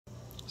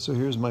So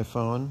here's my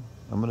phone.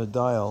 I'm going to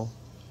dial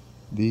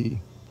the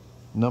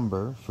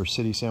number for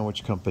City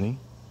Sandwich Company,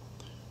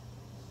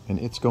 and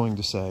it's going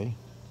to say,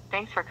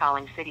 "Thanks for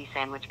calling City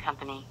Sandwich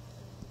Company.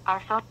 Our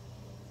phone..."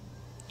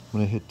 I'm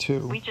going to hit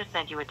 2. We just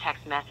sent you a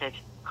text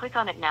message. Click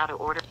on it now to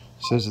order.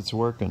 It says it's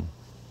working.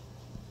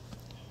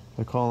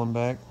 If I call them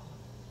back.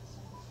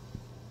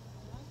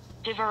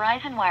 To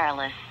Verizon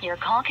Wireless, your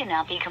call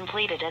cannot be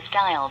completed as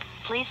dialed.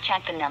 Please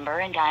check the number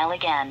and dial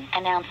again.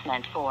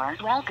 Announcement for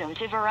Welcome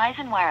to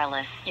Verizon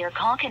Wireless. Your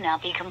call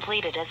cannot be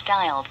completed as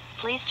dialed.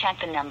 Please check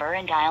the number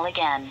and dial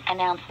again.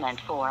 Announcement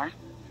for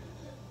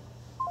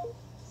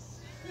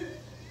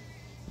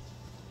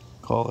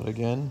Call it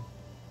again.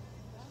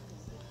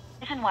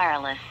 Verizon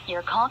Wireless.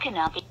 Your call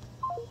cannot be...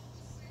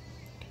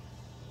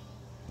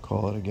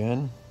 Call it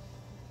again.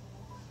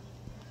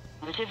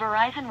 To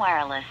Verizon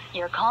Wireless.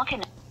 Your call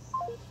cannot...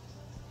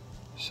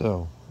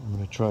 So, I'm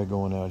going to try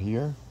going out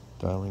here,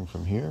 dialing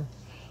from here.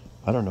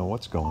 I don't know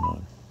what's going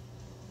on.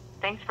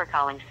 Thanks for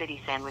calling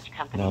City Sandwich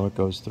Company. Now it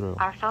goes through.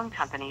 Our phone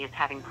company is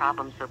having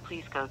problems, so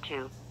please go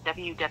to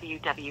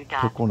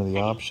www. Pick one of the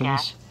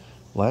options.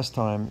 Last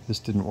time, this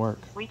didn't work.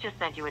 We just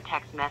sent you a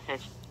text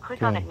message. Click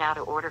Okay. on it now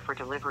to order for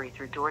delivery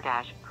through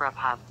DoorDash,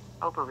 Grubhub,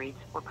 Uber Eats,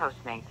 or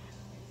Postmates.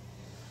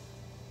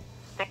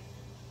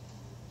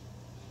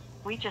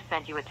 We just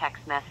sent you a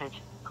text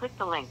message. Click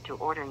the link to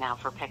order now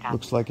for pickup.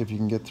 Looks like if you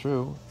can get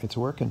through, it's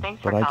working.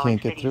 Thanks But for I calling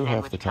can't get City through half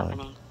Sandwich the time.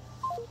 Company.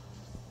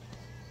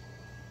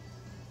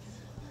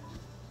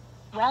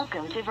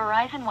 Welcome to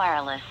Verizon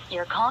Wireless.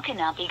 Your call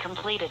cannot be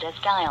completed as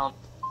dialed.